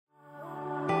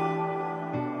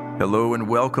Hello and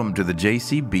welcome to the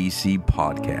JCBC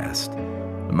podcast.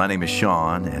 My name is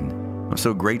Sean, and I'm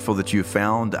so grateful that you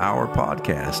found our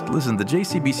podcast. Listen, the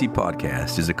JCBC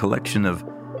podcast is a collection of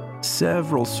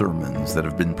several sermons that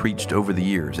have been preached over the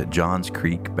years at Johns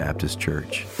Creek Baptist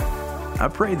Church. I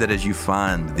pray that as you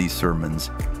find these sermons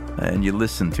and you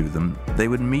listen to them, they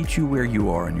would meet you where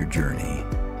you are in your journey.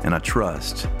 And I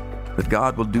trust that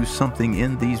God will do something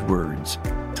in these words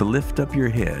to lift up your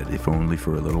head, if only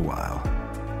for a little while.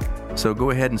 So go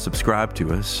ahead and subscribe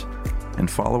to us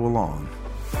and follow along.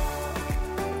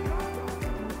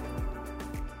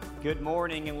 Good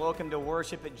morning and welcome to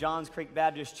worship at Johns Creek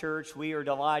Baptist Church. We are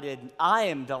delighted, I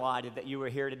am delighted that you are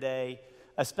here today.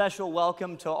 A special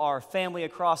welcome to our family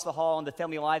across the hall in the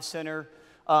Family Life Center.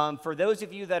 For those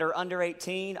of you that are under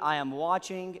 18, I am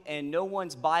watching and no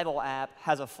one's Bible app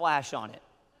has a flash on it.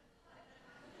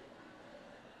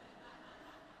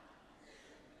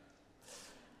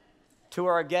 To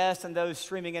our guests and those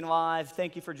streaming in live,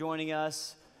 thank you for joining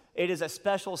us. It is a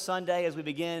special Sunday as we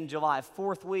begin July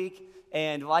 4th week.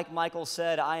 And like Michael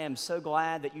said, I am so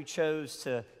glad that you chose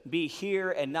to be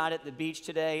here and not at the beach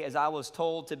today, as I was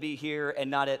told to be here and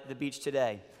not at the beach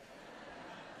today.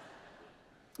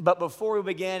 But before we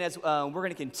begin, we're going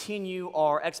to continue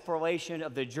our exploration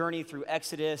of the journey through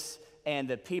Exodus and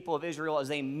the people of Israel as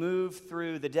they move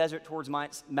through the desert towards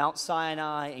Mount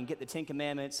Sinai and get the Ten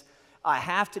Commandments. I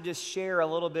have to just share a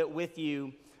little bit with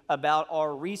you about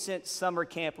our recent summer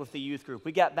camp with the youth group.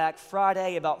 We got back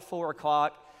Friday about 4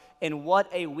 o'clock, and what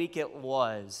a week it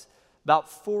was. About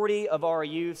 40 of our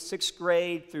youth, 6th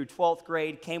grade through 12th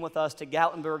grade, came with us to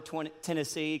Gatlinburg,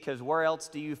 Tennessee, because where else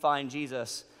do you find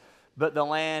Jesus but the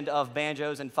land of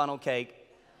banjos and funnel cake?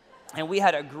 And we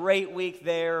had a great week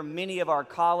there. Many of our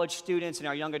college students and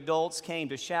our young adults came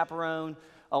to chaperone,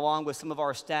 along with some of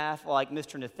our staff like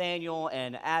Mr. Nathaniel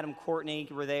and Adam Courtney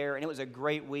were there, and it was a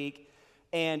great week.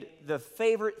 And the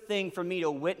favorite thing for me to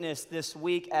witness this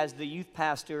week as the youth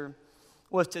pastor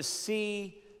was to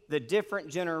see the different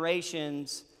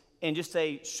generations in just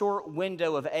a short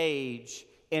window of age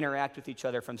interact with each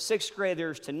other, from 6th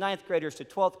graders to 9th graders to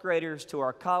 12th graders to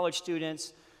our college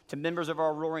students to members of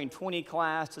our Roaring 20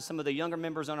 class to some of the younger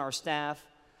members on our staff.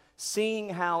 Seeing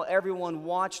how everyone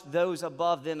watched those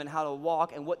above them and how to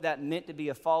walk and what that meant to be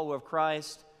a follower of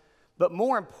Christ. But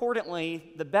more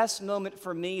importantly, the best moment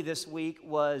for me this week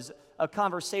was a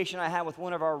conversation I had with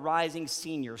one of our rising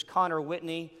seniors, Connor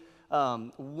Whitney,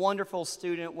 wonderful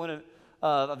student, one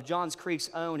of Johns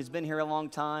Creek's own, has been here a long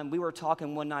time. We were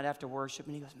talking one night after worship,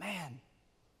 and he goes, "Man,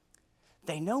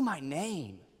 they know my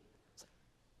name." I was like,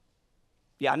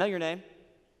 "Yeah, I know your name."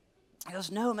 He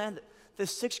goes, "No, man, the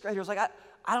 6th graders, like,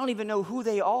 I don't even know who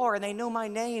they are, and they know my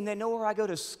name. They know where I go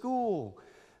to school.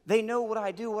 They know what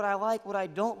I do, what I like, what I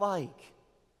don't like."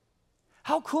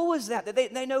 How cool is that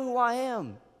they know who I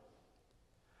am?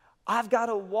 I've got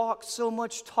to walk so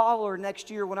much taller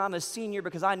next year when I'm a senior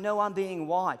because I know I'm being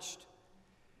watched.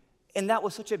 And that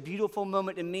was such a beautiful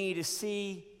moment to me to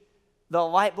see the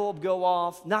light bulb go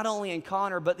off, not only in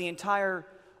Connor, but the entire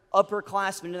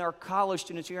upperclassmen and our college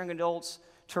students, young adults,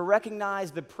 to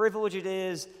recognize the privilege it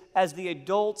is as the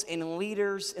adults and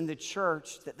leaders in the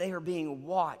church that they are being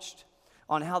watched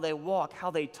on how they walk,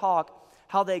 how they talk,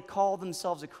 how they call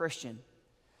themselves a Christian.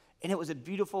 And it was a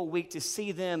beautiful week to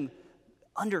see them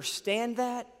understand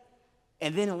that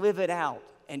and then live it out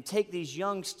and take these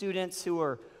young students who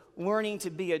are learning to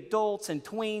be adults and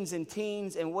tweens and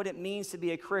teens and what it means to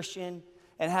be a Christian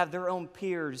and have their own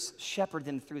peers shepherd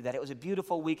them through that. It was a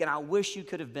beautiful week, and I wish you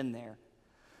could have been there.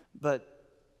 But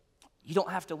you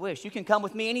don't have to wish. You can come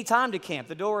with me anytime to camp.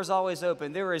 The door is always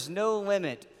open. There is no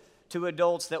limit to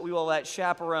adults that we will let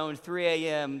chaperone 3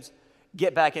 a.m.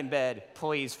 get back in bed,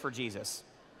 please, for Jesus.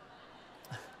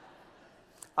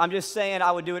 I'm just saying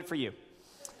I would do it for you.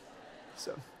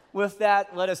 So with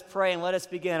that, let us pray and let us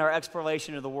begin our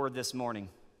exploration of the Word this morning.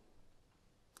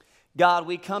 God,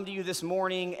 we come to you this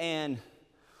morning and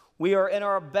we are in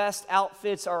our best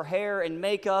outfits, our hair and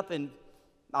makeup, and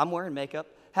I'm wearing makeup,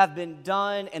 have been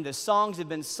done, and the songs have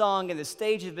been sung, and the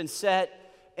stage has been set,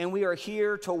 and we are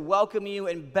here to welcome you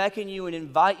and beckon you and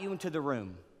invite you into the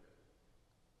room.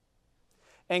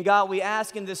 And God, we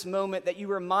ask in this moment that you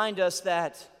remind us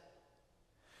that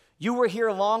you were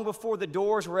here long before the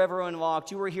doors were ever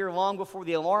unlocked. You were here long before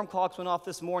the alarm clocks went off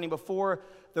this morning, before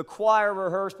the choir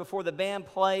rehearsed, before the band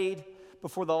played,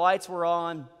 before the lights were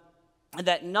on, and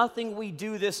that nothing we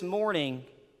do this morning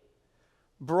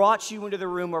brought you into the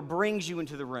room or brings you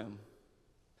into the room.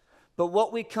 But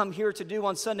what we come here to do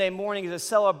on Sunday morning is a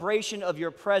celebration of your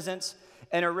presence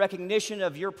and a recognition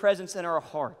of your presence in our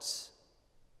hearts.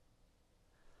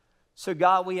 So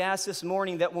God, we ask this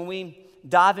morning that when we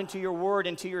dive into your word,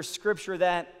 into your scripture,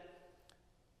 that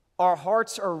our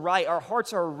hearts are right, our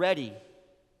hearts are ready.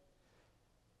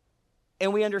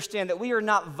 And we understand that we are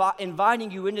not inviting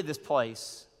you into this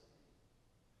place,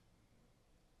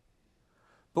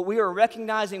 but we are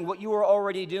recognizing what you are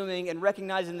already doing and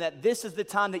recognizing that this is the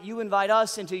time that you invite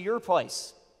us into your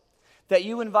place, that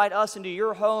you invite us into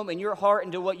your home and your heart,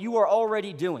 into what you are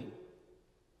already doing.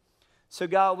 So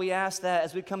God, we ask that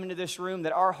as we come into this room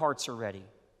that our hearts are ready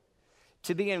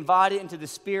to be invited into the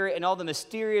Spirit and all the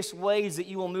mysterious ways that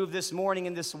you will move this morning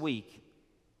and this week.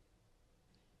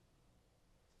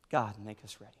 God, make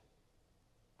us ready.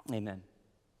 Amen.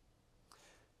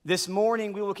 This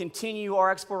morning, we will continue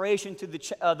our exploration through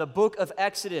the book of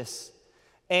Exodus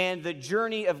and the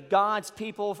journey of God's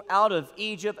people out of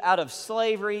Egypt, out of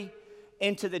slavery,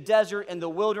 into the desert and the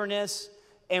wilderness.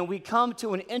 And we come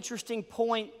to an interesting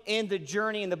point in the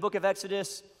journey in the book of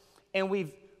Exodus, and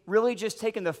we've really just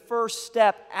taken the first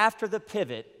step after the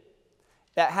pivot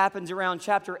that happens around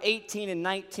chapter 18 and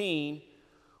 19,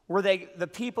 where the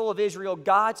people of Israel,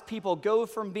 God's people, go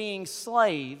from being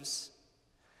slaves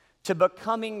to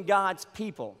becoming God's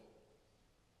people.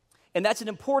 And that's an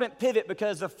important pivot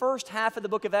because the first half of the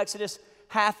book of Exodus,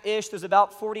 half-ish, there's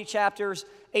about 40 chapters,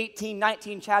 18,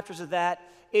 19 chapters of that,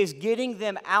 is getting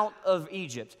them out of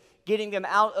Egypt, getting them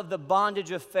out of the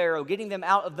bondage of Pharaoh, getting them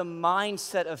out of the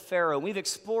mindset of Pharaoh. We've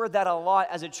explored that a lot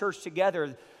as a church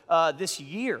together this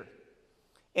year.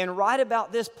 And right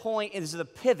about this point is the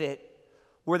pivot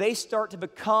where they start to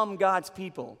become God's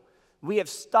people. We have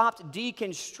stopped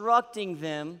deconstructing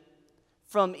them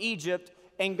from Egypt,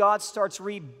 and God starts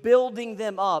rebuilding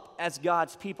them up as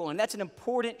God's people. And that's an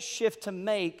important shift to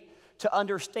make to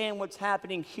understand what's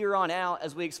happening here on out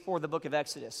as we explore the book of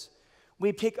Exodus.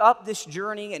 We pick up this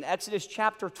journey in Exodus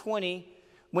chapter 20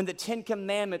 when the Ten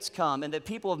Commandments come and the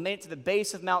people have made it to the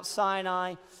base of Mount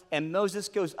Sinai, and Moses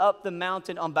goes up the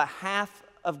mountain on behalf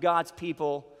of God's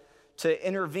people to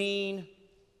intervene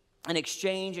and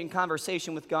exchange and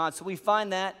conversation with God. So we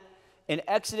find that in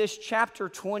Exodus chapter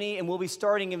 20, and we'll be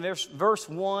starting in verse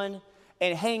 1.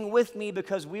 And hang with me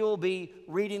because we will be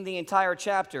reading the entire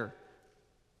chapter.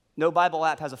 No Bible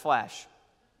app has a flash.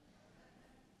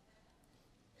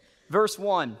 Verse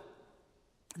 1.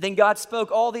 Then God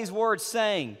spoke all these words,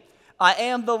 saying, I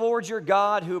am the Lord your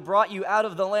God who brought you out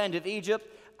of the land of Egypt,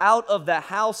 out of the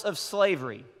house of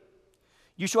slavery.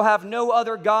 You shall have no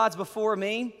other gods before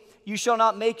me. You shall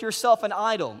not make yourself an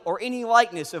idol, or any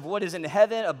likeness of what is in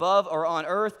heaven above or on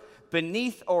earth,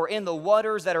 beneath or in the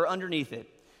waters that are underneath it.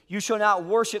 You shall not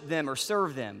worship them or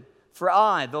serve them. For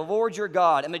I, the Lord your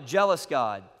God, am a jealous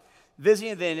God,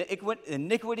 visiting the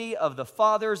iniquity of the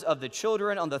fathers of the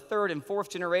children on the third and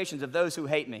fourth generations of those who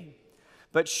hate me,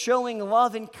 but showing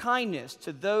love and kindness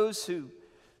to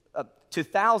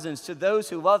thousands, to those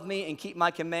who love me and keep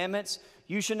my commandments.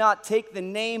 You shall not take the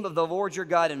name of the Lord your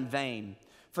God in vain.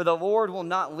 For the Lord will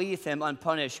not leave him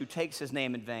unpunished who takes his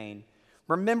name in vain.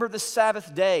 Remember the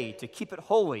Sabbath day to keep it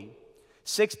holy.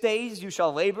 6 days you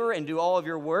shall labor and do all of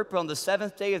your work, but on the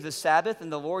seventh day is the Sabbath,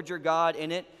 and the Lord your God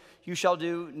in it you shall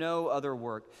do no other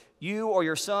work. You or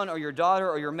your son or your daughter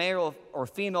or your male or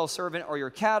female servant or your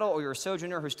cattle or your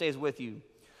sojourner who stays with you.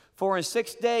 For in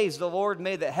 6 days the Lord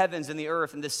made the heavens and the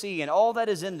earth and the sea and all that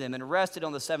is in them, and rested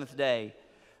on the seventh day.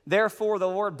 Therefore the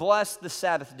Lord blessed the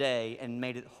Sabbath day and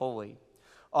made it holy.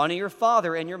 Honor your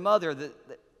father and your mother,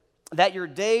 that your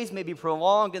days may be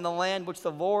prolonged in the land which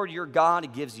the Lord your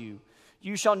God gives you.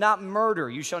 You shall not murder.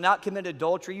 You shall not commit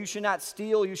adultery. You shall not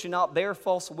steal. You shall not bear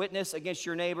false witness against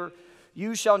your neighbor.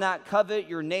 You shall not covet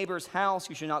your neighbor's house.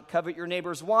 You shall not covet your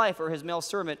neighbor's wife or his male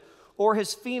servant or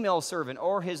his female servant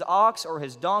or his ox or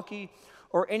his donkey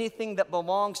or anything that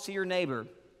belongs to your neighbor.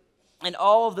 And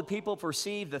all of the people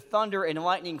perceived the thunder and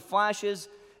lightning flashes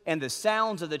and the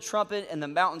sounds of the trumpet and the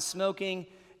mountain smoking.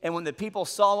 And when the people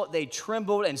saw it, they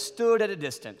trembled and stood at a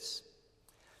distance.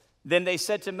 Then they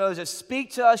said to Moses,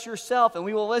 speak to us yourself, and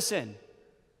we will listen.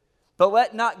 But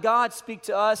let not God speak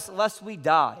to us, lest we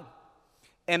die.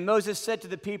 And Moses said to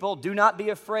the people, do not be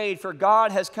afraid, for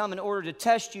God has come in order to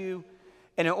test you,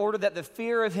 and in order that the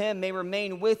fear of him may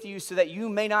remain with you, so that you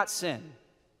may not sin.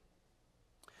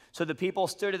 So the people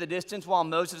stood at a distance while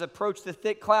Moses approached the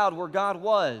thick cloud where God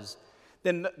was.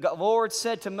 Then the Lord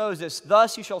said to Moses,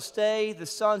 thus you shall stay the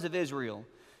sons of Israel.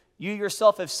 You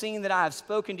yourself have seen that I have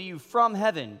spoken to you from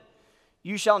heaven.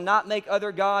 You shall not make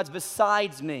other gods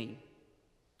besides me.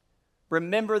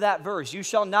 Remember that verse. You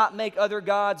shall not make other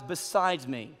gods besides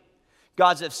me.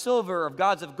 Gods of silver or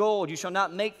gods of gold, you shall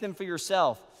not make them for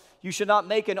yourself. You shall not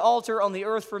make an altar on the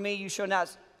earth for me. You shall make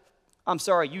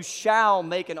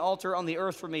an altar on the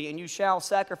earth for me, and you shall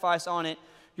sacrifice on it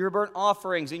your burnt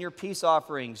offerings and your peace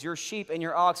offerings, your sheep and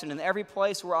your oxen, in every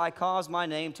place where I cause my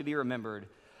name to be remembered.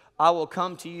 I will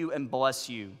come to you and bless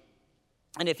you.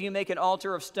 And if you make an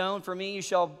altar of stone for me, you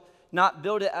shall not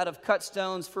build it out of cut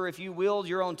stones, for if you wield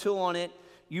your own tool on it,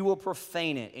 you will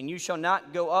profane it. And you shall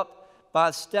not go up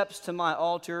by steps to my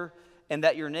altar, and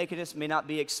that your nakedness may not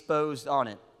be exposed on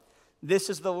it. This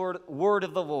is the word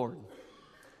of the Lord.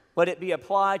 Let it be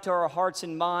applied to our hearts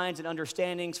and minds and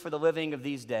understandings for the living of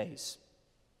these days.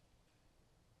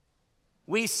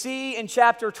 We see in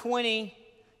chapter 20,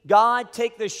 God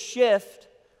take the shift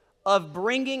of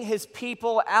bringing his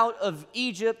people out of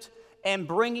Egypt and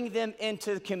bringing them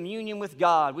into communion with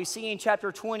God. We see in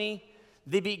chapter 20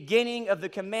 the beginning of the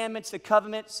commandments, the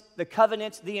covenants,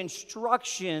 the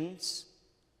instructions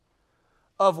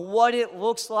of what it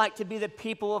looks like to be the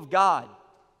people of God.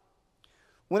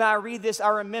 When I read this, I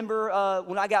remember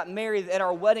when I got married at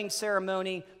our wedding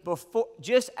ceremony,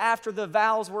 just after the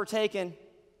vows were taken.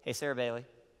 Hey, Sarah Bailey.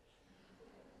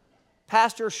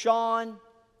 Pastor Sean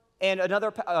and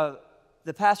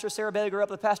the pastor Sarah Bailey grew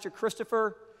up with, Pastor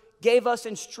Christopher, gave us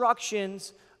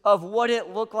instructions of what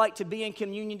it looked like to be in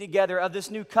communion together, of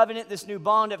this new covenant, this new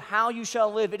bond, of how you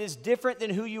shall live. It is different than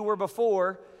who you were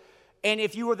before, and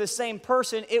if you were the same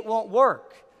person, it won't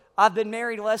work. I've been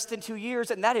married less than 2 years,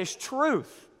 and that is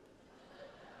truth.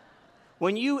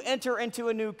 When you enter into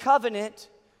a new covenant,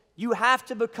 you have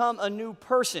to become a new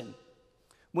person.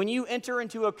 When you enter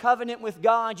into a covenant with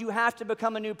God, you have to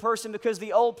become a new person, because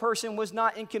the old person was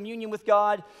not in communion with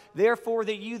God. Therefore,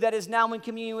 the you that is now in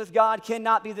communion with God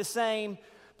cannot be the same,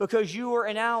 because you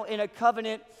are now in a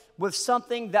covenant with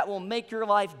something that will make your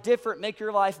life different, make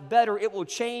your life better. It will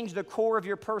change the core of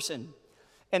your person.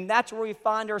 And that's where we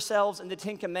find ourselves in the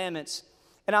Ten Commandments.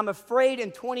 And I'm afraid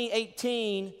in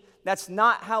 2018, that's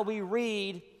not how we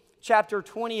read chapter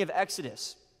 20 of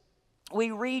Exodus.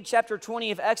 We read chapter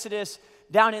 20 of Exodus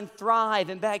down in Thrive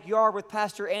and Backyard with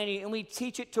Pastor Andy, and we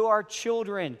teach it to our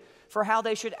children for how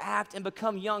they should act and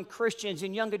become young Christians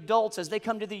and young adults as they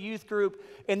come to the youth group,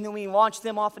 and then we launch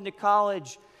them off into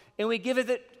college, and we give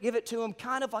it to them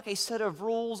kind of like a set of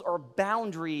rules or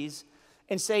boundaries,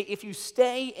 and say, if you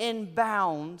stay in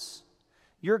bounds,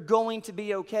 you're going to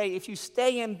be okay. If you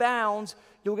stay in bounds,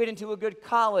 you'll get into a good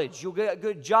college, you'll get a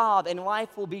good job, and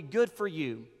life will be good for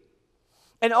you.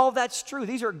 And all that's true.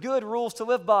 These are good rules to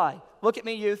live by. Look at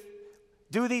me, youth.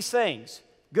 Do these things.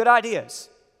 Good ideas.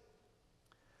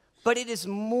 But it is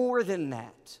more than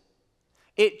that.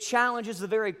 It challenges the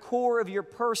very core of your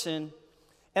person.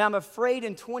 And I'm afraid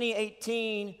in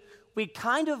 2018, we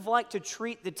kind of like to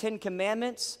treat the Ten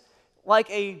Commandments like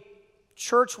a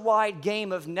church-wide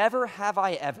game of never have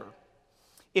I ever.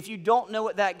 If you don't know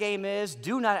what that game is,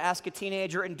 do not ask a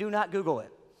teenager and do not Google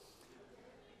it.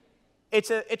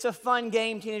 It's a fun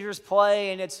game teenagers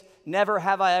play, and it's never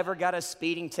have I ever got a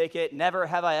speeding ticket, never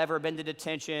have I ever been to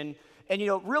detention,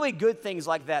 and really good things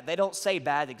like that. They don't say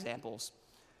bad examples.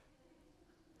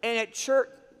 And at church,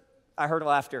 I heard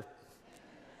laughter.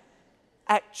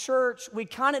 At church, we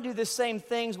kind of do the same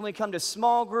things when we come to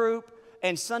small group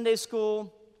and Sunday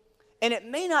school, and it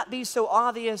may not be so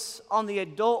obvious on the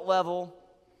adult level,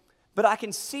 but I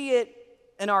can see it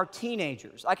in our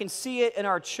teenagers. I can see it in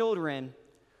our children,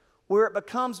 where it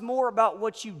becomes more about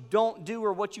what you don't do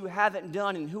or what you haven't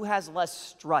done and who has less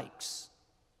strikes.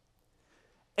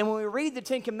 And when we read the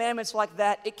Ten Commandments like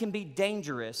that, it can be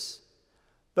dangerous,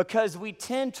 because we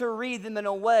tend to read them in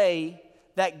a way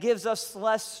that gives us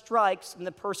less strikes than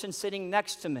the person sitting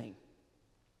next to me.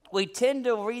 We tend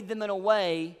to read them in a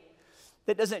way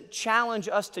that doesn't challenge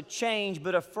us to change,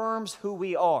 but affirms who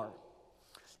we are.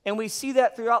 And we see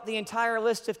that throughout the entire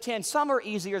list of 10. Some are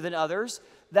easier than others.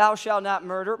 Thou shalt not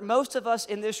murder. Most of us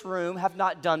in this room have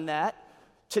not done that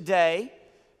today.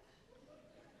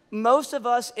 Most of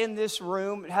us in this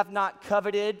room have not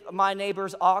coveted my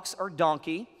neighbor's ox or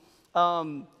donkey.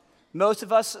 Most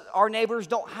of us, our neighbors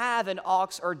don't have an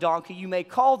ox or donkey. You may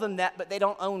call them that, but they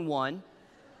don't own one.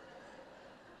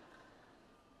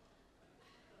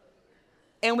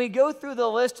 And we go through the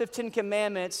list of 10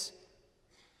 Commandments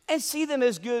and see them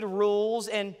as good rules,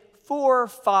 and 4 or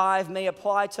 5 may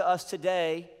apply to us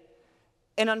today.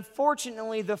 And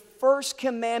unfortunately, the first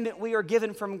commandment we are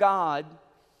given from God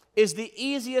is the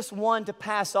easiest one to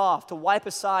pass off, to wipe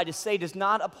aside, to say does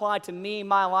not apply to me,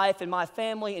 my life, and my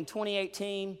family in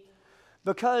 2018,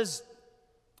 because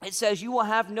it says, you will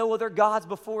have no other gods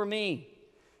before me.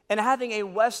 And having a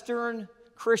Western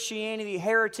Christianity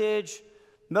heritage,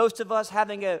 most of us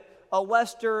having a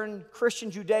Western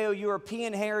Christian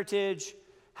Judeo-European heritage,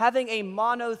 having a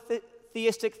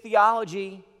monotheistic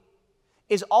theology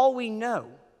is all we know.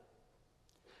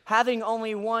 having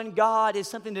only one God is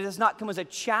something that does not come as a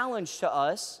challenge to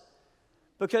us,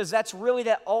 because that's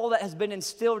really all that has been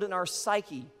instilled in our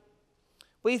psyche.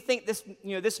 We think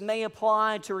this may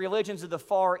apply to religions of the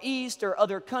Far East or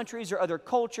other countries or other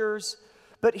cultures,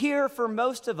 but here for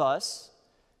most of us,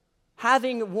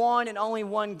 having one and only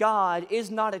one God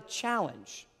is not a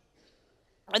challenge.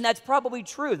 And that's probably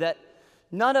true, that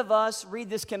none of us read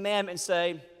this commandment and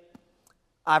say,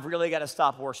 I've really got to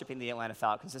stop worshiping the Atlanta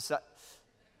Falcons.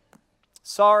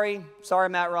 Sorry,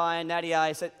 Matt Ryan, Natty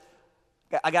I said,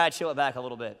 I got to chill it back a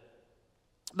little bit.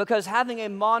 Because having a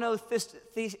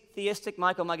monotheistic,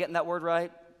 Michael, am I getting that word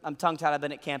right? I'm tongue-tied, I've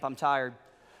been at camp, I'm tired.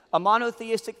 A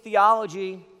monotheistic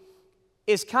theology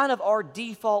is kind of our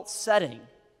default setting.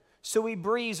 So we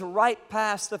breeze right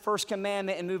past the first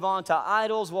commandment and move on to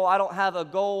idols. Well, I don't have a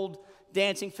gold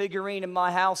dancing figurine in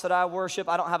my house that I worship.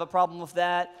 I don't have a problem with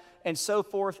that, and so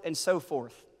forth and so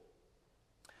forth.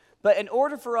 But in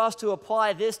order for us to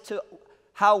apply this to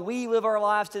how we live our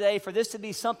lives today, for this to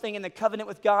be something in the covenant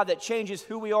with God that changes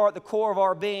who we are at the core of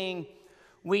our being,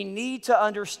 we need to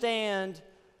understand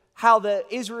how the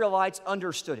Israelites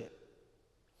understood it.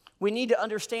 We need to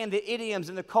understand the idioms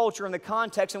and the culture and the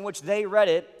context in which they read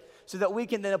it so that we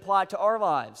can then apply it to our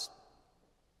lives.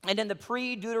 And in the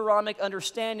pre-Deuteronomic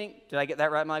understanding, did I get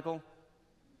that right, Michael?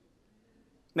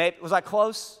 Was I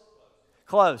close?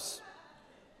 Close.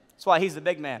 That's why he's the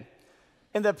big man.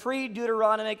 In the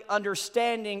pre-Deuteronomic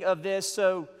understanding of this,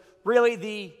 so really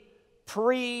the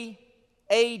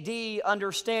pre-AD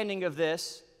understanding of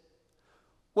this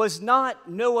was not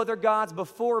no other gods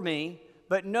before me,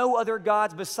 but no other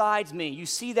gods besides me. You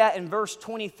see that in verse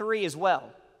 23 as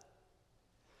well.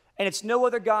 And it's no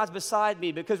other gods beside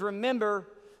me, because remember,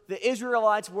 the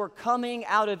Israelites were coming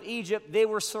out of Egypt. They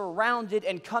were surrounded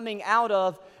and coming out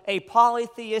of a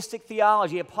polytheistic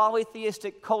theology, a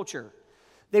polytheistic culture.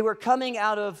 They were coming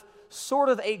out of sort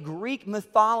of a Greek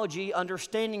mythology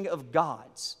understanding of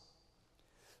gods.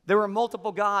 There were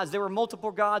multiple gods. There were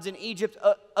multiple gods in Egypt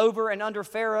over and under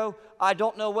Pharaoh. I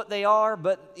don't know what they are,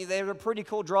 but they were pretty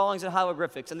cool drawings and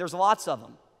hieroglyphics, and there's lots of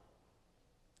them.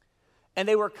 And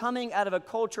they were coming out of a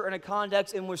culture and a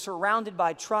context and were surrounded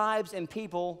by tribes and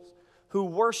people who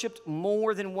worshiped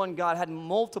more than one God, had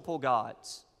multiple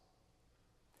gods.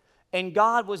 And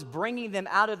God was bringing them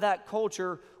out of that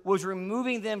culture, was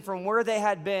removing them from where they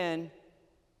had been.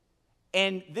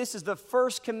 And this is the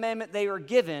first commandment they were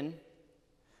given,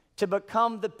 to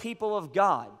become the people of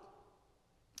God.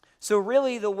 So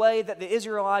really the way that the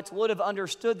Israelites would have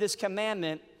understood this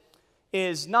commandment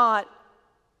is not,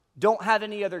 don't have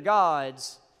any other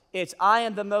gods. It's, I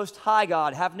am the most high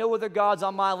God. Have no other gods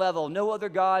on my level. No other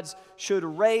gods should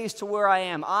raise to where I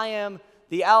am. I am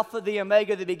the Alpha, the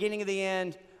Omega, the beginning of the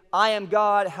end. I am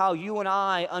God, how you and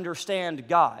I understand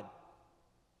God.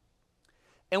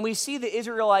 And we see the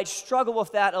Israelites struggle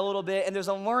with that a little bit, and there's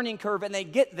a learning curve, and they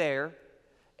get there.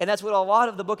 And that's what a lot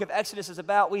of the book of Exodus is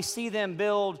about. We see them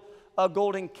build a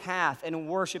golden calf and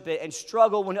worship it and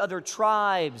struggle when other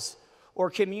tribes or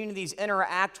communities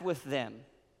interact with them,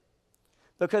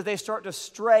 because they start to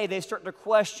stray, they start to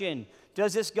question,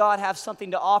 does this God have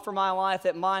something to offer my life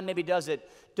that mine maybe doesn't?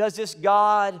 Does this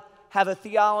God have a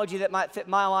theology that might fit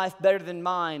my life better than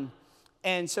mine?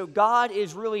 And so God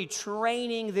is really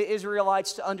training the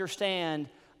Israelites to understand,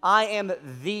 I am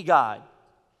the God.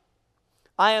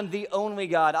 I am the only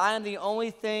God. I am the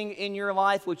only thing in your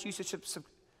life which you should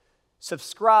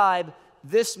subscribe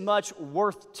this much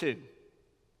worth to.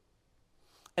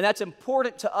 And that's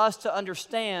important to us to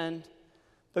understand,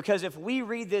 because if we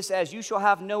read this as, you shall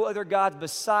have no other gods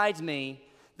besides me,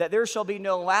 that there shall be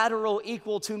no lateral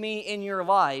equal to me in your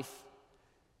life,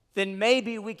 then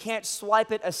maybe we can't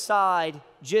swipe it aside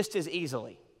just as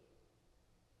easily.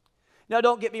 Now,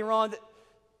 don't get me wrong.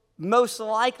 Most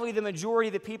likely the majority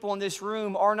of the people in this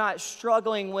room are not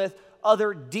struggling with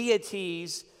other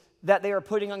deities that they are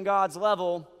putting on God's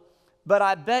level, but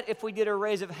I bet if we did a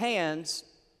raise of hands,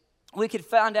 we could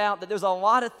find out that there's a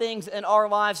lot of things in our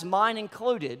lives, mine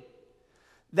included,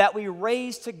 that we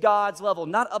raise to God's level,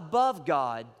 not above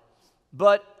God,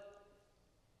 but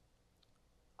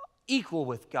equal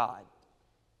with God.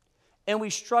 And we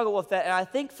struggle with that. And I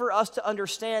think for us to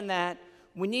understand that,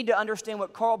 we need to understand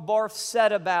what Karl Barth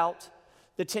said about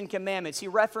the Ten Commandments. He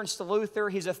referenced to Luther.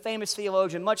 He's a famous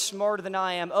theologian, much smarter than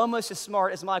I am, almost as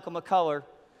smart as Michael McCullough.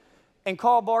 And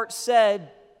Karl Barth said,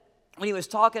 when he was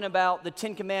talking about the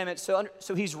Ten Commandments,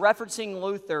 so he's referencing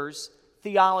Luther's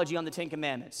theology on the Ten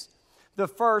Commandments. The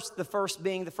first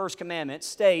being the first commandment,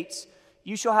 states,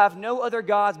 you shall have no other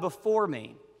gods before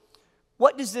me.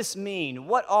 What does this mean?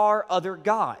 What are other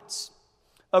gods?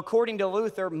 According to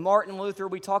Luther, Martin Luther,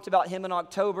 we talked about him in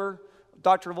October,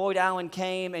 Dr. Lloyd Allen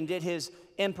came and did his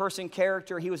in-person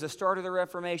character. He was the start of the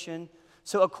Reformation.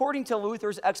 So according to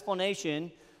Luther's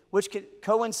explanation, which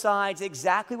coincides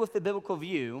exactly with the biblical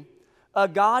view, a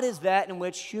God is that in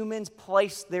which humans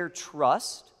place their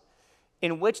trust,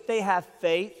 in which they have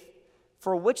faith,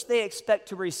 for which they expect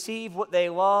to receive what they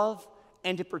love,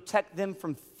 and to protect them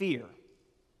from fear.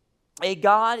 A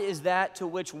God is that to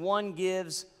which one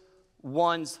gives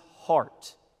one's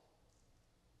heart.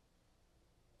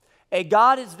 A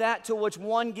God is that to which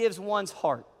one gives one's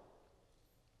heart.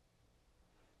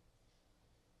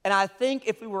 And I think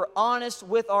if we were honest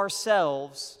with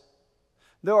ourselves,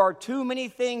 there are too many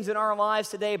things in our lives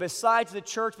today besides the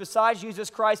church, besides Jesus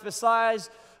Christ, besides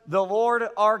the Lord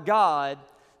our God,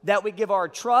 that we give our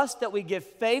trust, that we give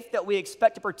faith, that we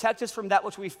expect to protect us from that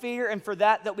which we fear, and for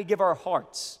that we give our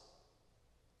hearts.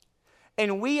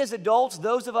 And we as adults,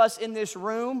 those of us in this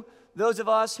room, those of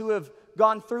us who have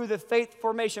gone through the faith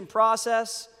formation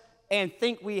process and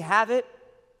think we have it,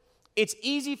 it's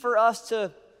easy for us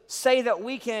to say that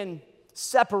we can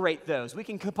separate those. We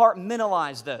can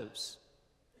compartmentalize those.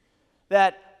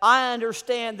 That I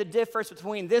understand the difference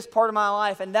between this part of my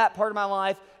life and that part of my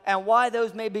life and why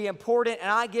those may be important, and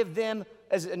I give them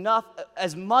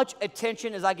as much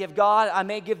attention as I give God. I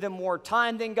may give them more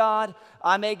time than God.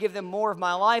 I may give them more of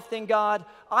my life than God.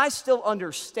 I still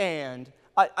understand.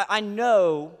 I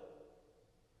know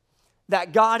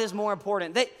that God is more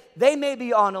important. They may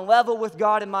be on a level with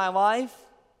God in my life,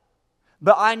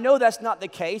 but I know that's not the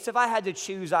case. If I had to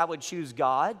choose, I would choose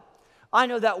God. I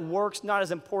know that work's not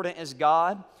as important as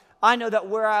God. I know that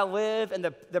where I live and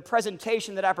the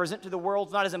presentation that I present to the world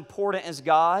is not as important as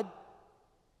God.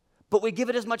 But we give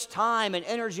it as much time and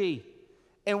energy.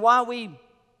 And while we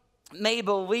may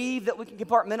believe that we can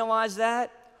compartmentalize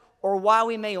that, or while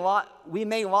we may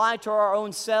lie to our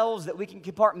own selves that we can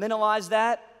compartmentalize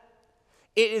that,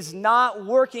 it is not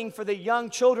working for the young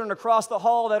children across the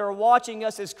hall that are watching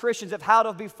us as Christians of how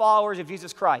to be followers of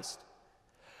Jesus Christ.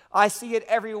 I see it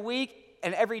every week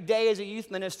and every day as a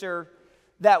youth minister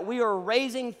that we are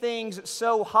raising things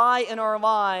so high in our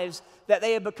lives that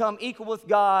they have become equal with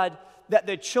God, that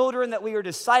the children that we are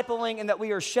discipling and that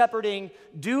we are shepherding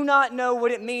do not know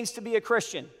what it means to be a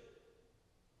Christian.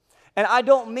 And I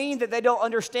don't mean that they don't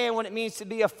understand what it means to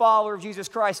be a follower of Jesus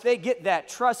Christ. They get that,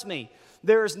 trust me.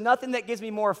 There is nothing that gives me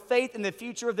more faith in the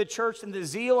future of the church than the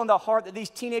zeal and the heart that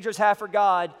these teenagers have for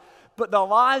God. But the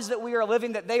lives that we are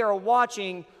living, that they are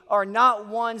watching, are not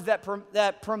ones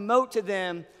that promote to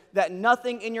them that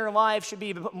nothing in your life should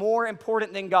be more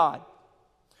important than God,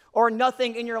 or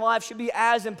nothing in your life should be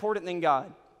as important than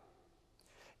God.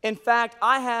 In fact,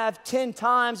 I have 10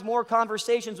 times more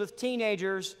conversations with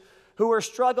teenagers who are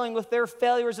struggling with their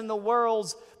failures in the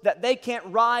world, that they can't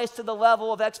rise to the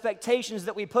level of expectations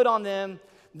that we put on them,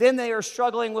 then they are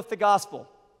struggling with the gospel.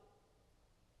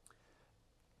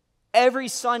 Every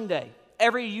Sunday,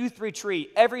 every youth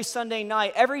retreat, every Sunday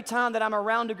night, every time that I'm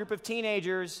around a group of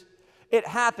teenagers, it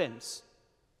happens.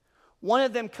 One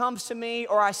of them comes to me,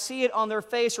 or I see it on their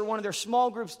face, or one of their small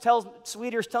groups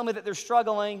leaders tell me that they're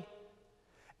struggling,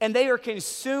 and they are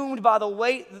consumed by the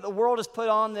weight that the world has put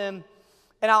on them.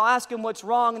 And I'll ask them what's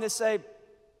wrong, and they say,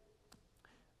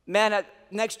 man,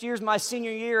 next year's my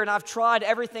senior year, and I've tried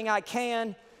everything I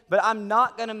can, but I'm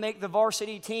not going to make the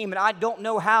varsity team, and I don't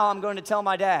know how I'm going to tell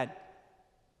my dad.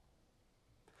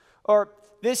 Or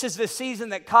this is the season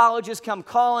that colleges come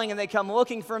calling, and they come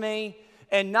looking for me,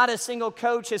 and not a single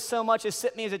coach has so much as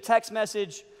sent me as a text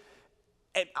message.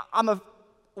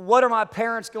 What are my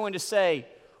parents going to say?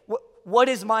 What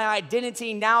is my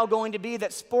identity now going to be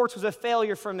that sports was a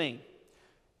failure for me?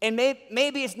 And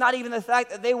maybe it's not even the fact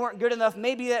that they weren't good enough.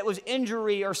 Maybe that was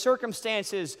injury or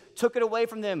circumstances took it away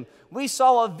from them. We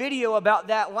saw a video about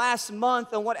that last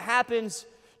month and what happens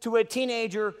to a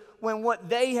teenager when what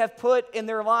they have put in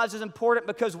their lives is important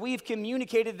because we've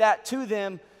communicated that to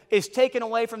them is taken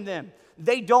away from them.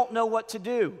 They don't know what to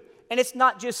do. And it's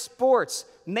not just sports.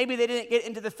 Maybe they didn't get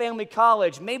into the family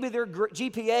college. Maybe their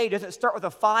GPA doesn't start with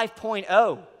a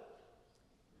 5.0.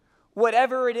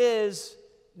 Whatever it is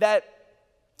that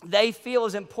they feel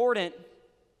is important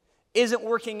isn't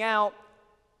working out,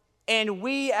 and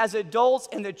we as adults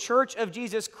in the Church of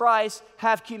Jesus Christ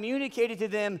have communicated to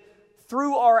them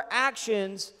through our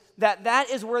actions that that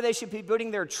is where they should be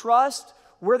putting their trust,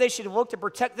 where they should look to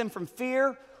protect them from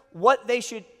fear,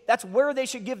 that's where they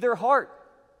should give their heart.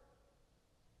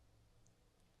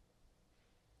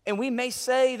 And we may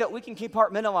say that we can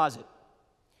compartmentalize it.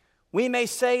 We may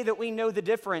say that we know the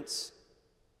difference.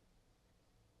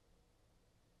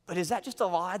 But is that just a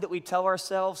lie that we tell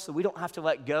ourselves so we don't have to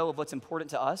let go of what's important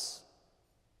to us?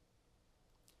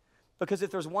 Because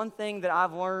if there's one thing that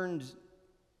I've learned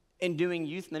in doing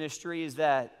youth ministry is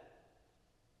that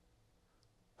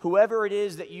whoever it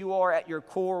is that you are at your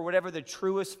core, whatever the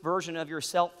truest version of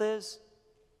yourself is,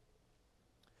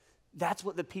 that's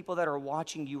what the people that are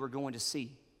watching you are going to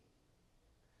see.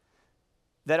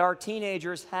 That our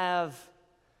teenagers have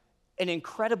an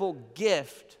incredible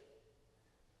gift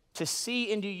to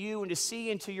see into you and to see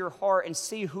into your heart and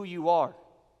see who you are.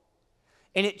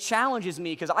 And it challenges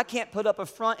me because I can't put up a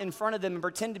front in front of them and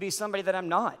pretend to be somebody that I'm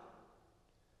not.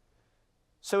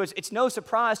 So it's no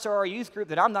surprise to our youth group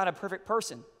that I'm not a perfect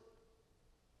person.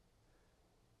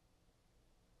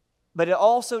 But it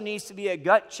also needs to be a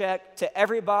gut check to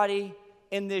everybody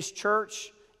in this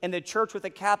church, and the church with a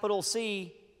capital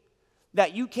C,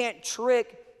 that you can't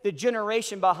trick the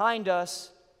generation behind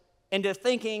us into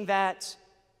thinking that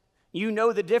you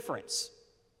know the difference,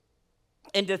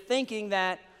 into thinking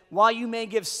that while you may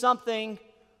give something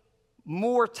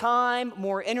more time,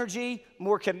 more energy,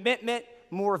 more commitment,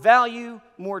 more value,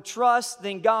 more trust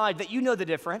than God, that you know the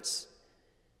difference.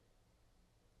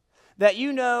 That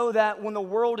you know that when the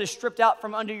world is stripped out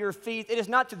from under your feet, it is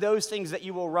not to those things that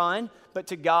you will run, but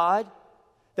to God.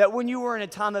 That when you are in a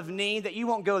time of need, that you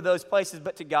won't go those places,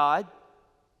 but to God.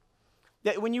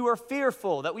 That when you are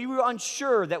fearful, that when you are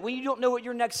unsure, that when you don't know what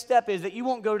your next step is, that you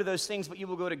won't go to those things, but you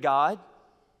will go to God.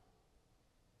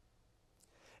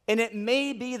 And it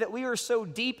may be that we are so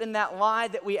deep in that lie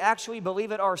that we actually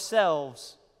believe it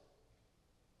ourselves,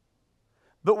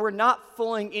 but we're not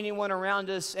fooling anyone around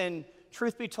us, and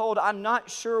truth be told, I'm not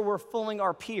sure we're fooling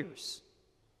our peers.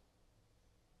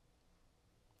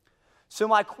 So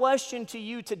my question to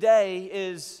you today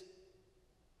is,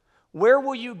 where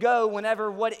will you go whenever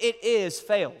what it is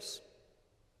fails?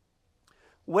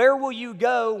 Where will you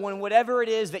go when whatever it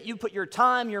is that you put your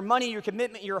time, your money, your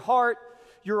commitment, your heart,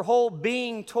 your whole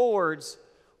being towards,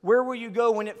 where will you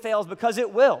go when it fails? Because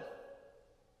it will.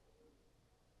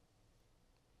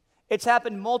 It's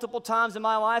happened multiple times in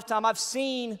my lifetime. I've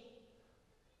seen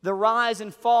the rise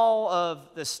and fall of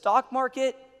the stock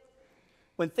market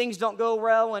when things don't go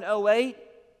well in 2008,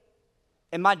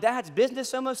 and my dad's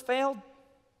business almost failed.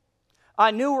 I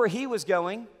knew where he was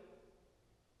going.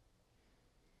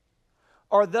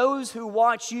 Or those who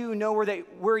watch you know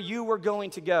where you were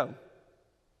going to go.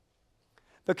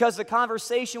 Because the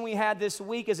conversation we had this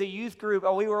week as a youth group,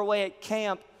 we were away at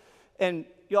camp, and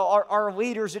our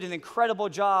leaders did an incredible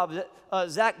job.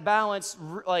 Zach Balance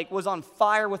was on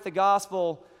fire with the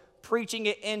gospel, preaching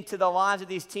it into the lives of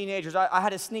these teenagers. I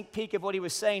had a sneak peek of what he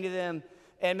was saying to them,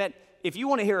 and meant, if you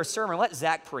want to hear a sermon, let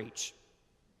Zach preach.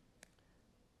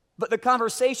 But the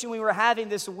conversation we were having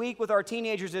this week with our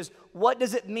teenagers is, what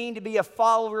does it mean to be a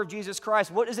follower of Jesus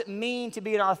Christ? What does it mean to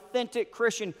be an authentic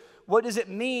Christian? What does it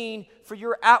mean for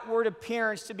your outward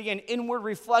appearance to be an inward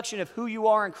reflection of who you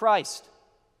are in Christ?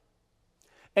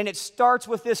 And it starts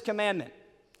with this commandment.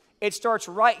 It starts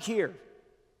right here.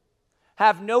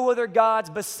 Have no other gods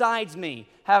besides me.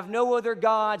 Have no other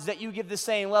gods that you give the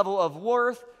same level of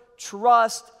worth,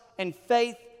 trust, and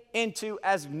faith into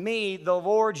as me, the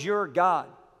Lord your God.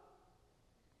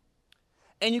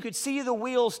 And you could see the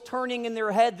wheels turning in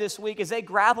their head this week as they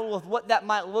grapple with what that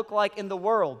might look like in the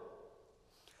world.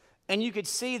 And you could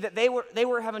see that they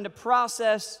were having to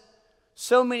process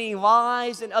so many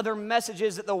lies and other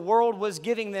messages that the world was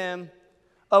giving them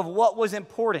of what was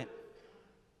important.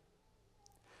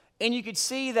 And you could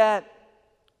see that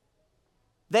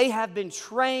they have been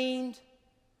trained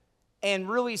and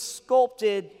really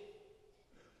sculpted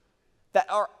that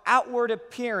our outward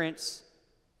appearance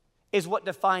is what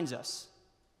defines us.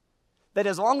 That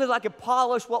as long as I could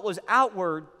polish what was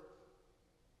outward,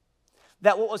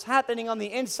 that what was happening on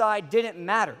the inside didn't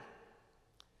matter.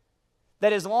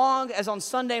 That as long as on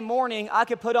Sunday morning I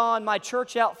could put on my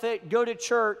church outfit, go to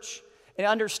church, and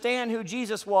understand who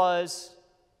Jesus was,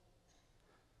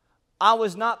 I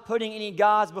was not putting any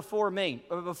gods before me,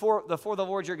 or before the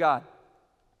Lord your God.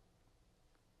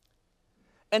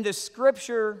 And the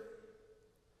scripture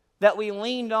that we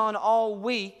leaned on all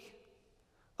week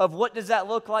of what does that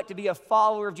look like to be a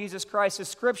follower of Jesus Christ, the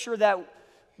scripture that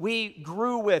we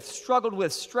grew with, struggled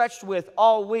with, stretched with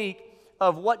all week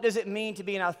of what does it mean to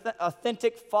be an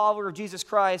authentic follower of Jesus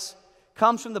Christ,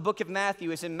 comes from the book of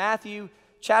Matthew. It's in Matthew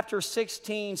chapter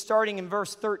 16, starting in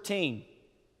verse 13.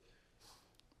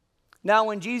 Now,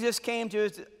 when Jesus came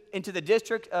into the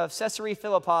district of Caesarea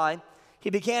Philippi,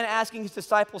 he began asking his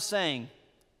disciples, saying,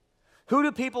 "Who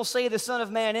do people say the Son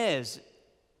of Man is?"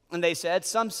 And they said,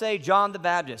 "Some say John the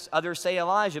Baptist, others say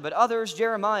Elijah, but others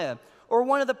Jeremiah, or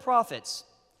one of the prophets."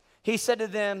 He said to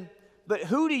them, "But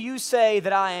who do you say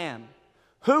that I am?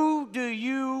 Who do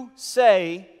you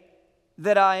say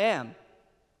that I am?"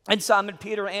 And Simon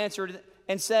Peter answered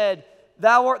and said,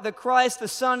 Thou art the Christ, the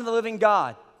Son of the living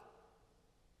God.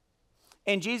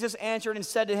 And Jesus answered and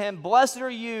said to him, Blessed are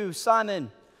you,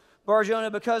 Simon Bar-Jonah,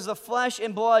 because the flesh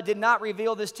and blood did not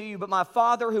reveal this to you, but my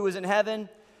Father who is in heaven.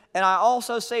 And I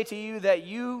also say to you that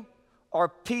you are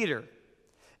Peter.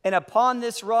 And upon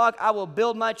this rock I will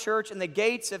build my church, and the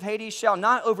gates of Hades shall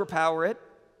not overpower it.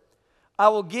 I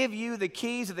will give you the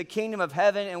keys of the kingdom of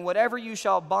heaven, and whatever you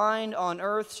shall bind on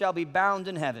earth shall be bound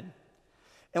in heaven,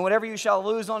 and whatever you shall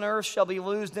loose on earth shall be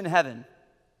loosed in heaven.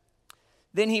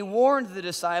 Then he warned the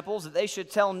disciples that they should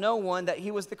tell no one that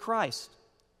he was the Christ.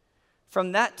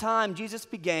 From that time, Jesus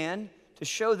began to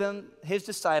show them, his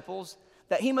disciples,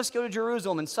 that he must go to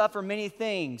Jerusalem and suffer many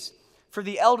things for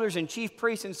the elders, chief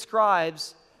priests, and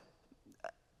scribes,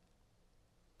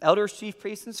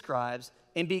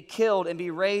 and be killed and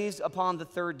be raised upon the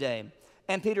third day.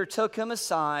 And Peter took him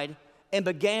aside and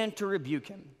began to rebuke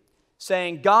him,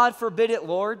 saying, God forbid it,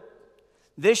 Lord,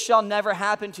 this shall never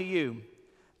happen to you.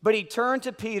 But he turned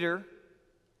to Peter,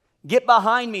 Get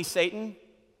behind me, Satan.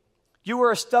 You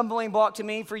are a stumbling block to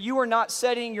me, for you are not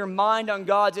setting your mind on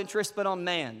God's interest, but on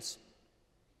man's.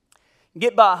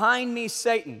 Get behind me,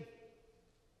 Satan.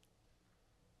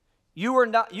 You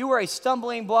are a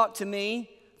stumbling block to me,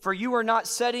 for you are not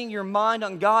setting your mind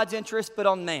on God's interest, but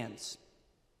on man's.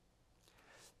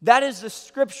 That is the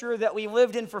scripture that we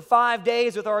lived in for 5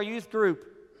 days with our youth group.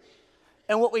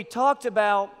 And what we talked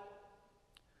about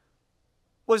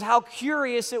was how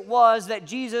curious it was that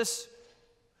Jesus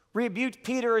rebuked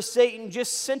Peter as Satan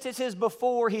just sentences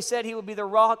before he said he would be the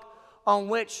rock on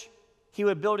which he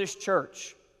would build his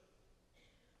church.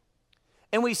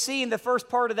 And we see in the first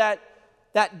part of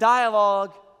that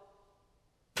dialogue,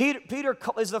 Peter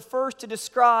is the first to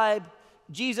describe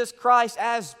Jesus Christ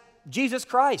as Jesus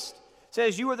Christ.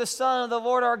 Says, you are the Son of the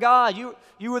Lord our God.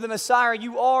 You are the Messiah.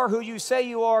 You are who you say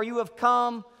you are. You have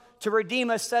come to redeem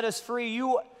us, set us free.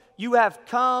 You have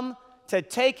come to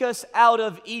take us out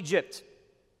of Egypt.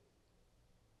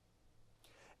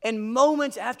 And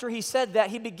moments after he said that,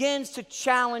 he begins to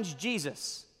challenge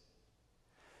Jesus.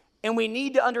 And we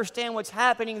need to understand what's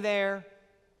happening there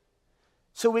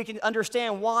so we can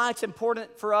understand why it's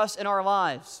important for us in our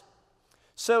lives.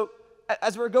 So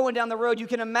as we're going down the road, you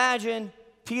can imagine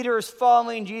Peter is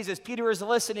following Jesus. Peter is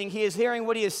listening. He is hearing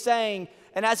what he is saying.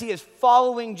 And as he is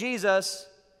following Jesus,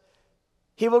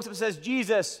 he looks up and says,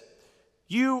 Jesus,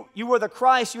 you are the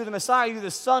Christ. You are the Messiah. You are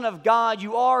the Son of God.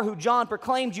 You are who John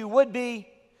proclaimed you would be.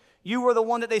 You were the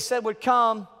one that they said would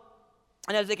come.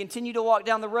 And as they continue to walk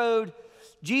down the road,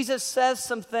 Jesus says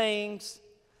some things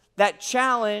that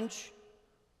challenge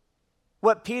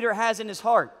what Peter has in his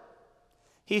heart.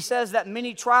 He says that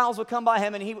many trials will come by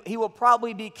him and he will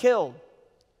probably be killed.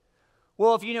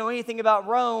 Well, if you know anything about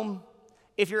Rome,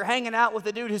 if you're hanging out with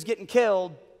the dude who's getting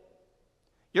killed,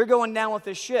 you're going down with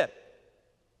this ship.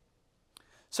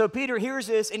 So Peter hears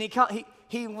this and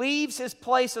he leaves his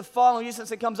place of following Jesus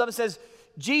and comes up and says,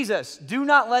 Jesus, do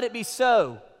not let it be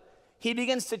so. He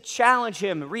begins to challenge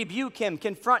him, rebuke him,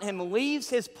 confront him, leaves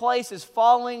his place as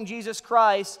following Jesus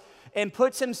Christ and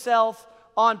puts himself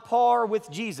on par with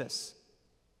Jesus.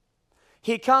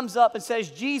 He comes up and says,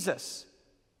 Jesus,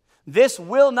 this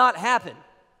will not happen.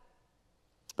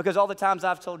 Because all the times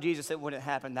I've told Jesus it wouldn't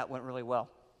happen, that went really well.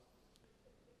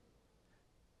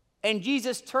 And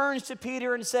Jesus turns to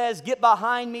Peter and says, Get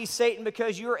behind me, Satan,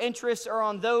 because your interests are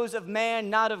on those of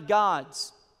man, not of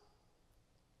God's.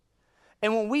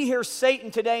 And when we hear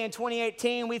Satan today in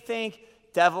 2018, we think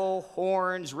devil,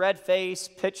 horns, red face,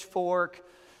 pitchfork,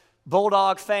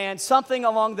 Bulldog fan, something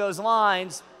along those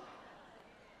lines.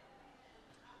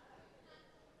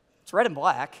 It's red and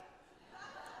black.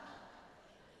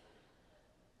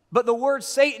 But the word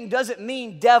Satan doesn't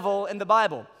mean devil in the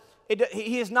Bible.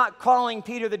 He is not calling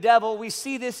Peter the devil. We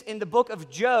see this in the book of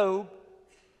Job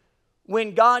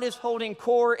when God is holding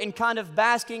court and kind of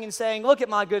basking and saying, look at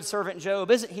my good servant Job,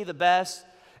 isn't he the best?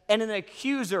 And an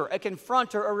accuser, a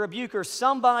confronter, a rebuker,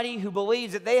 somebody who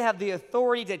believes that they have the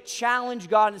authority to challenge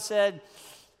God and said,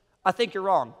 I think you're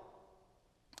wrong,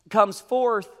 comes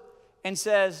forth and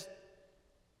says,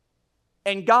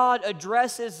 and God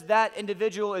addresses that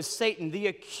individual as Satan, the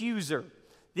accuser,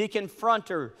 the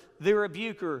confronter, the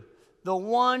rebuker, the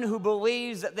one who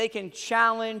believes that they can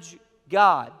challenge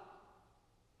God.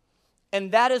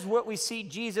 And that is what we see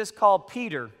Jesus call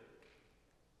Peter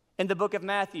in the book of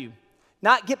Matthew.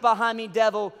 Not get behind me,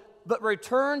 devil, but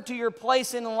return to your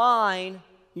place in line,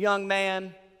 young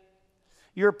man.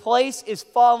 Your place is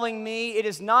following me. It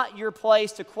is not your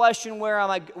place to question where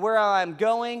I am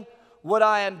going, what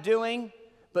I am doing,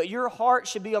 but your heart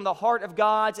should be on the heart of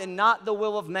God's and not the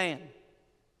will of man.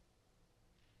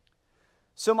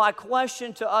 So my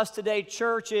question to us today,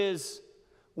 church, is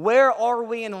Where are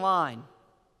we in line?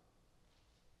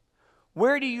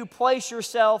 Where do you place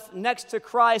yourself next to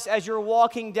Christ as you're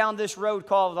walking down this road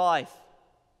called life?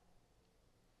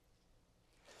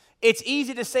 It's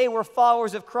easy to say we're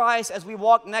followers of Christ as we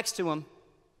walk next to Him,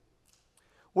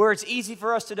 where it's easy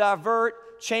for us to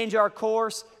divert, change our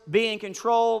course, be in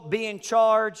control, be in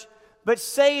charge, but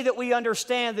say that we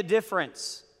understand the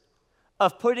difference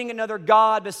of putting another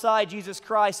God beside Jesus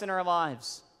Christ in our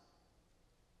lives.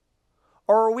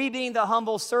 Or are we being the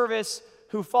humble servants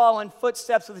who follow in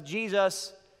footsteps with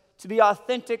Jesus to be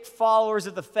authentic followers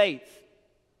of the faith?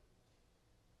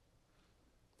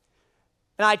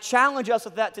 And I challenge us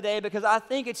with that today because I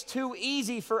think it's too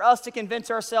easy for us to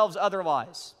convince ourselves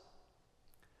otherwise.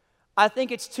 I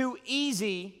think it's too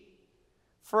easy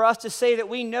for us to say that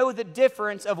we know the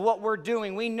difference of what we're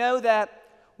doing. We know that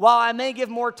while I may give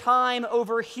more time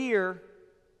over here,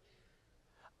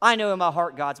 I know in my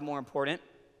heart God's more important.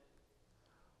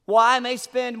 While I may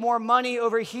spend more money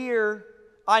over here,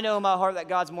 I know in my heart that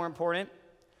God's more important.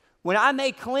 When I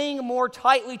may cling more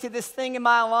tightly to this thing in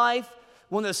my life,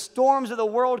 when the storms of the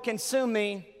world consume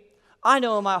me, I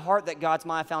know in my heart that God's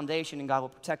my foundation and God will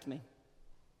protect me.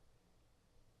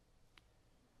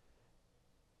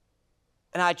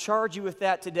 And I charge you with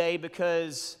that today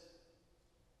because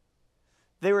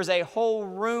there is a whole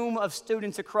room of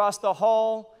students across the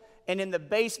hall and in the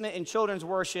basement in children's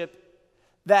worship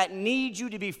that need you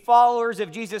to be followers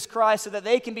of Jesus Christ so that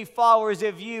they can be followers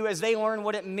of you as they learn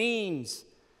what it means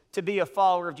to be a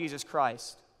follower of Jesus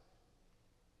Christ.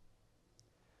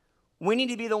 We need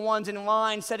to be the ones in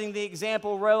line setting the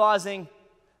example, realizing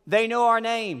they know our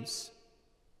names.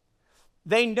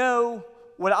 They know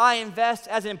what I invest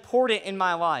as important in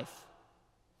my life.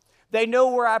 They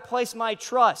know where I place my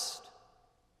trust.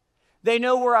 They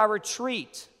know where I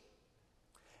retreat.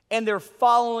 And they're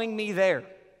following me there.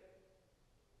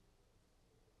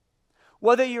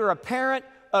 Whether you're a parent,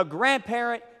 a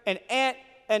grandparent, an aunt,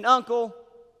 an uncle,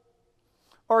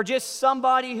 or just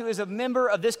somebody who is a member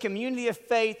of this community of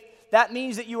faith, that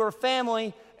means that you are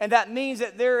family, and that means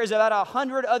that there is about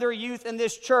 100 other youth in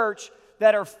this church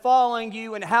that are following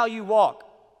you and how you walk.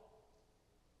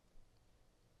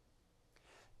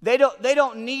 They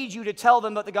don't need you to tell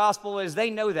them what the gospel is. They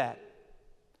know that.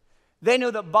 They know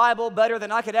the Bible better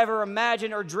than I could ever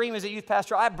imagine or dream as a youth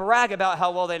pastor. I brag about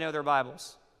how well they know their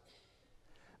Bibles.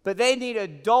 But they need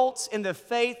adults in the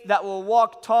faith that will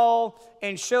walk tall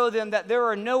and show them that there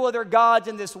are no other gods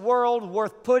in this world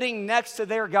worth putting next to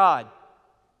their God.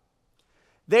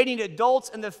 They need adults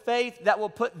in the faith that will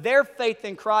put their faith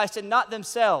in Christ and not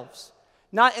themselves,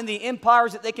 not in the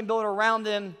empires that they can build around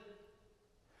them.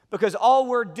 Because all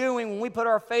we're doing when we put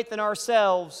our faith in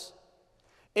ourselves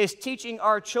is teaching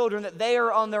our children that they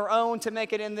are on their own to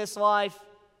make it in this life,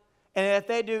 and that if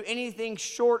they do anything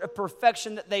short of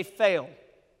perfection, that they fail.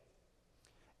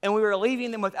 And we are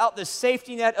leaving them without the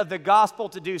safety net of the gospel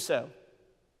to do so.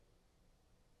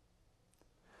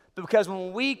 Because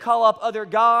when we call up other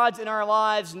gods in our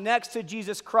lives next to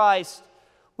Jesus Christ,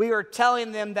 we are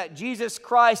telling them that Jesus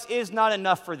Christ is not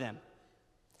enough for them.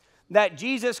 That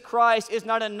Jesus Christ is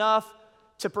not enough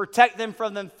to protect them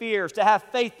from their fears, to have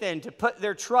faith in, to put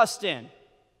their trust in.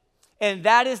 And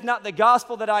that is not the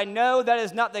gospel that I know. That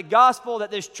is not the gospel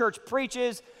that this church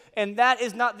preaches. And that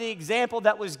is not the example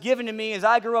that was given to me as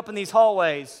I grew up in these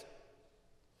hallways.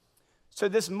 So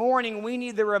this morning, we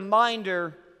need the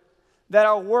reminder that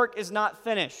our work is not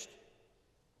finished.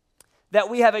 That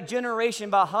we have a generation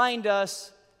behind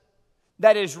us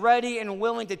that is ready and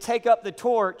willing to take up the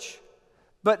torch,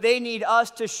 but they need us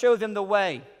to show them the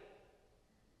way.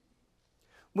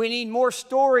 We need more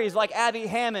stories like Abby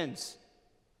Hammond's,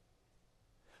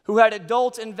 who had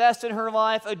adults invest in her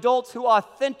life, adults who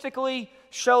authentically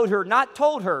showed her, not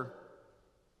told her,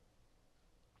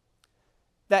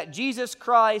 that Jesus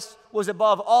Christ was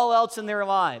above all else in their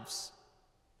lives.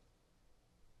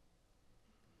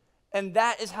 And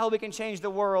that is how we can change the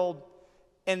world,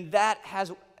 and that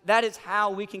is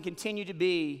how we can continue to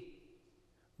be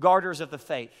guarders of the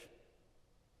faith.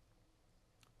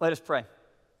 Let us pray.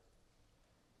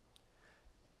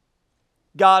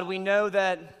 God, we know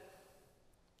that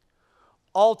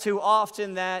all too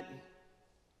often that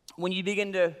when you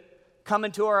begin to come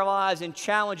into our lives and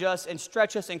challenge us and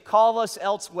stretch us and call us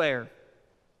elsewhere,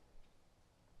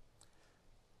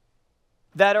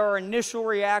 that our initial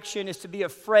reaction is to be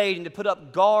afraid and to put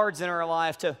up guards in our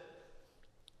life,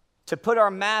 to put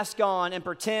our mask on and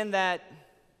pretend that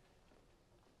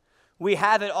we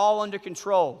have it all under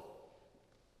control.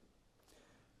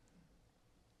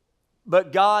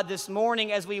 But God, this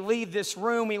morning as we leave this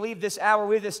room, we leave this hour,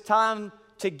 we leave this time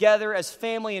together as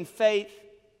family and faith,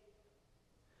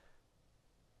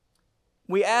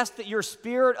 We ask that your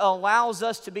Spirit allows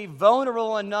us to be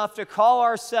vulnerable enough to call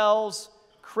ourselves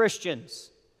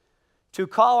Christians, to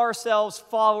call ourselves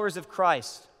followers of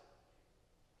Christ.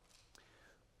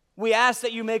 We ask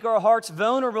that you make our hearts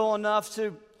vulnerable enough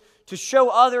to show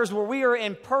others where we are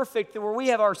imperfect, where we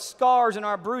have our scars and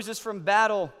our bruises from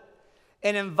battle,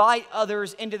 and invite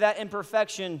others into that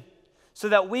imperfection so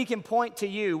that we can point to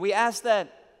you. We ask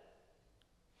that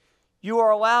you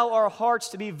allow our hearts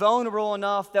to be vulnerable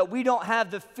enough that we don't have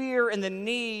the fear and the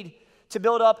need to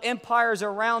build up empires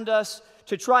around us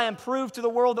to try and prove to the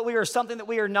world that we are something that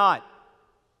we are not.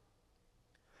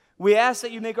 We ask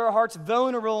that you make our hearts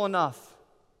vulnerable enough,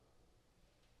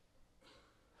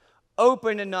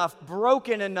 open enough,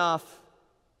 broken enough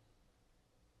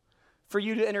for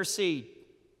you to intercede.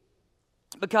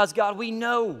 Because, God, we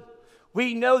know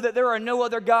that there are no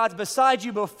other gods beside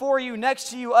you, before you,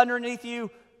 next to you, underneath you,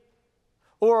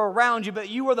 or around you, but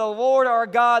you are the Lord our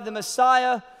God, the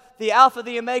Messiah, the Alpha,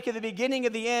 the Omega, the beginning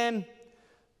of the end,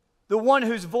 the one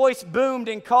whose voice boomed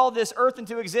and called this earth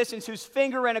into existence, whose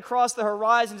finger ran across the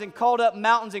horizons and called up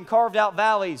mountains and carved out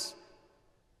valleys.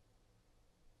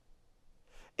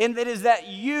 And it is that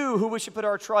you who we should put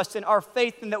our trust in, our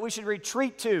faith in, that we should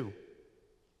retreat to,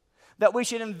 that we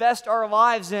should invest our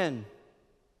lives in.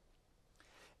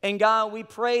 And God, we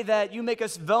pray that you make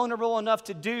us vulnerable enough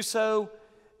to do so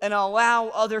and allow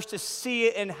others to see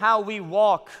it in how we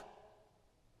walk.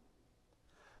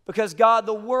 Because, God,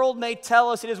 the world may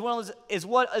tell us it is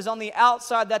what is on the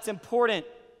outside that's important.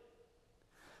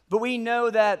 But we know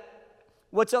that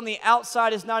what's on the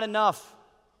outside is not enough.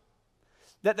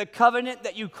 That the covenant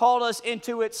that you called us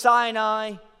into at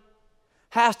Sinai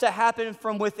has to happen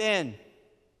from within.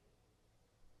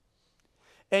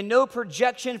 And no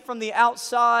projection from the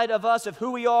outside of us of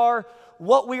who we are,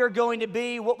 what we are going to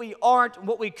be, what we aren't,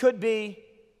 what we could be,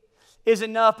 is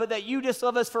enough, but that you just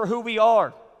love us for who we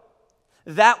are.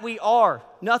 That we are,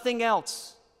 nothing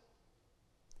else.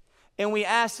 And we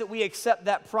ask that we accept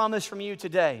that promise from you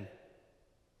today.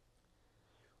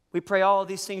 We pray all of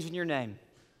these things in your name.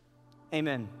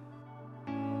 Amen.